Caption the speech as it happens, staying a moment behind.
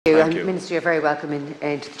Thank you. Minister, you're very welcome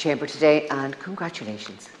into the Chamber today, and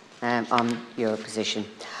congratulations on your position.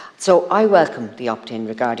 So I welcome the opt-in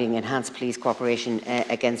regarding enhanced police cooperation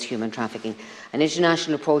against human trafficking. An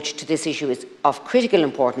international approach to this issue is of critical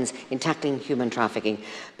importance in tackling human trafficking.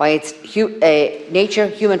 By its nature,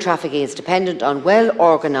 human trafficking is dependent on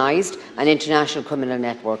well-organised and international criminal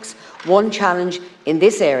networks. One challenge in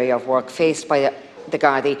this area of work faced by the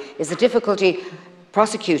Gardaí is the difficulty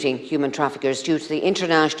prosecuting human traffickers due to the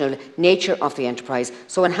international nature of the enterprise,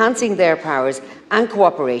 so enhancing their powers and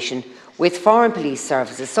cooperation with foreign police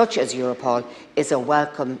services such as Europol is a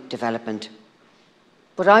welcome development.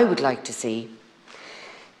 But I would like to see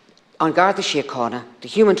on Garda Síochána, the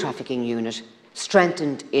human trafficking unit,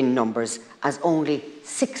 strengthened in numbers, as only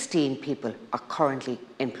 16 people are currently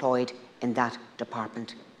employed in that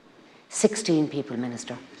department. 16 people,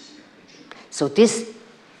 Minister. So this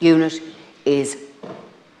unit is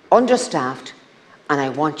understaffed, and I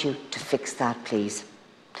want you to fix that, please.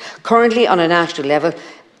 Currently, on a national level,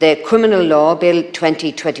 the Criminal Law Bill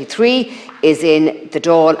 2023 is in the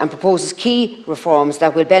Dáil and proposes key reforms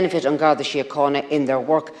that will benefit An Garda Síochána in their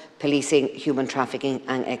work policing human trafficking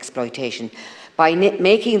and exploitation. By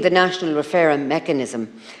making the national referral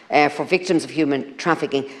mechanism for victims of human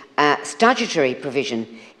trafficking a statutory provision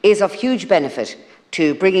is of huge benefit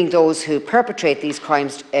to bringing those who perpetrate these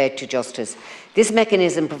crimes to justice. This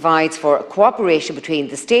mechanism provides for cooperation between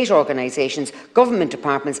the state organisations, government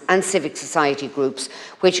departments and civic society groups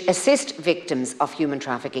which assist victims of human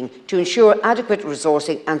trafficking to ensure adequate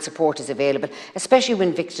resourcing and support is available, especially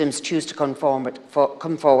when victims choose to come forward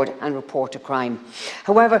and report a crime.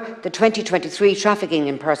 However, the 2023 Trafficking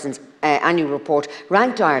in Persons annual report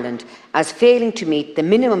ranked Ireland as failing to meet the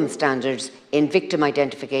minimum standards in victim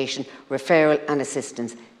identification, referral and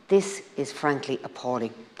assistance. This is frankly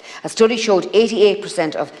appalling. A study showed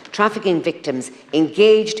 88% of trafficking victims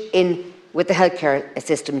engaged with the healthcare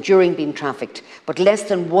system during being trafficked, but less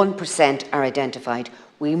than 1% are identified.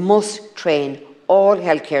 We must train all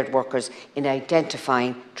healthcare workers in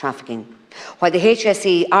identifying trafficking. While the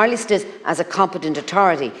HSE are listed as a competent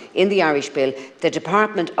authority in the Irish Bill, the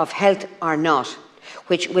Department of Health are not,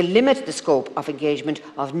 which will limit the scope of engagement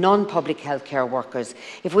of non-public healthcare workers.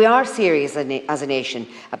 If we are serious as a nation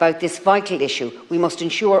about this vital issue, we must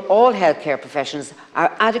ensure all healthcare professionals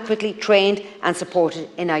are adequately trained and supported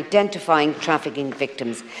in identifying trafficking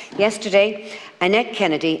victims. Yesterday, Annette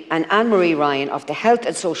Kennedy and Anne-Marie Ryan of the Health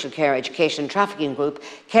and Social Care Education and Trafficking Group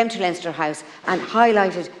came to Leinster House and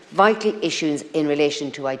highlighted vital issues in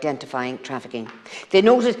relation to identifying trafficking. They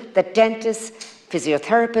noted that dentists,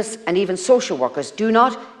 physiotherapists and even social workers do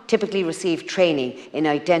not typically receive training in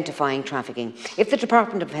identifying trafficking. If the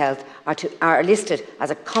Department of Health are listed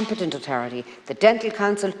as a competent authority, the Dental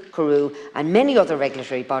Council, Carew and many other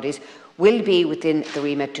regulatory bodies will be within the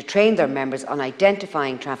remit to train their members on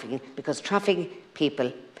identifying trafficking, because trafficking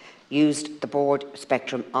people used the broad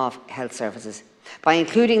spectrum of health services. By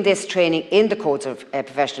including this training in the codes of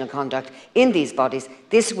professional conduct in these bodies,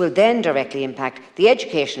 this will then directly impact the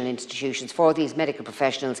educational institutions for these medical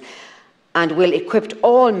professionals and will equip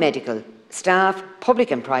all medical staff,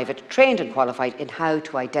 public and private, trained and qualified in how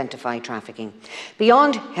to identify trafficking.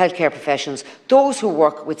 Beyond healthcare professionals, those who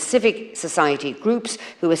work with civic society groups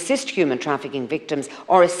who assist human trafficking victims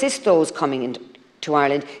or assist those coming into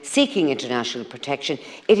Ireland seeking international protection,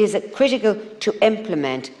 it is critical to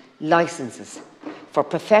implement licences for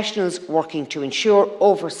professionals working to ensure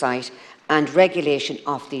oversight and regulation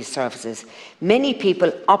of these services. Many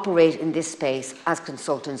people operate in this space as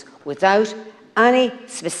consultants without any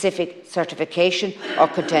specific certification or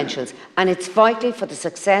credentials, and it's vital for the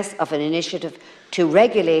success of an initiative to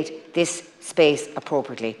regulate this space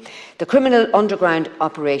appropriately. The criminal underground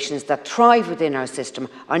operations that thrive within our system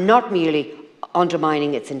are not merely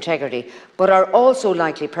undermining its integrity, but are also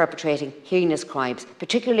likely perpetrating heinous crimes,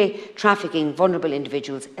 particularly trafficking vulnerable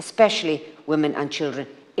individuals, especially women and children,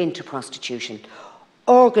 into prostitution.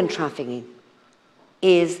 Organ trafficking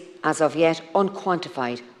is, as of yet,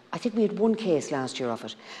 unquantified. I think we had one case last year of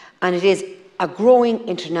it, and it is a growing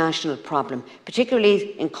international problem,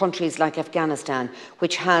 particularly in countries like Afghanistan,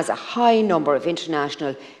 which has a high number of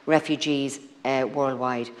international refugees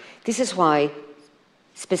worldwide. This is why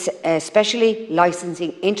especially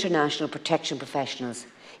licensing international protection professionals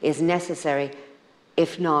is necessary,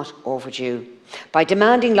 if not overdue. By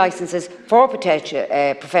demanding licences for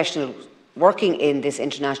professionals working in this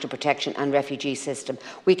international protection and refugee system,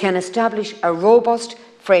 we can establish a robust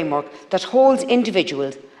framework that holds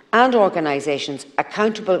individuals and organisations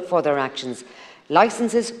accountable for their actions.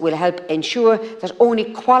 Licences will help ensure that only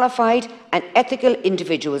qualified and ethical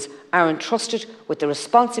individuals are entrusted with the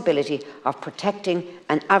responsibility of protecting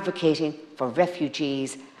and advocating for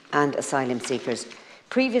refugees and asylum seekers.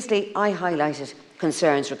 Previously, I highlighted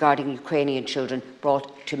concerns regarding Ukrainian children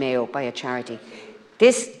brought to Mayo by a charity.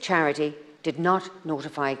 This charity did not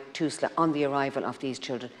notify TUSLA on the arrival of these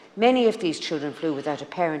children. Many of these children flew without a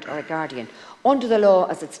parent or a guardian. Under the law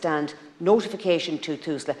as it stands, notification to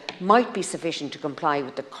TUSLA might be sufficient to comply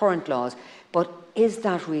with the current laws, but is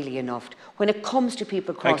that really enough? When it comes to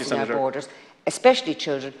people crossing our borders, especially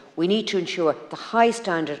children, we need to ensure the high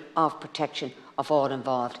standard of protection of all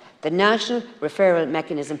involved. The national referral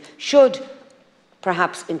mechanism should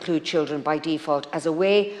perhaps include children by default as a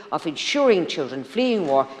way of ensuring children fleeing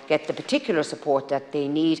war get the particular support that they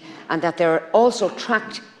need, and that they are also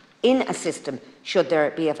tracked in a system should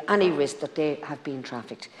there be of any risk that they have been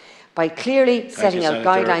trafficked. By clearly setting out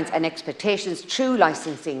guidelines and expectations through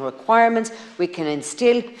licensing requirements, we can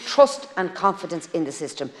instil trust and confidence in the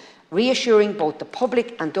system, reassuring both the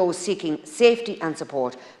public and those seeking safety and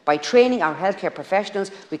support. By training our healthcare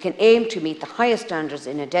professionals, we can aim to meet the highest standards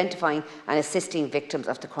in identifying and assisting victims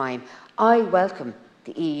of the crime. I welcome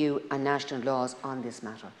the EU and national laws on this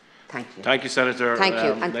matter. Thank you. Thank you, Senator. Thank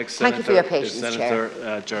you, and thank you for your patience,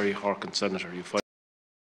 Senator Jerry Harkin, Senator. You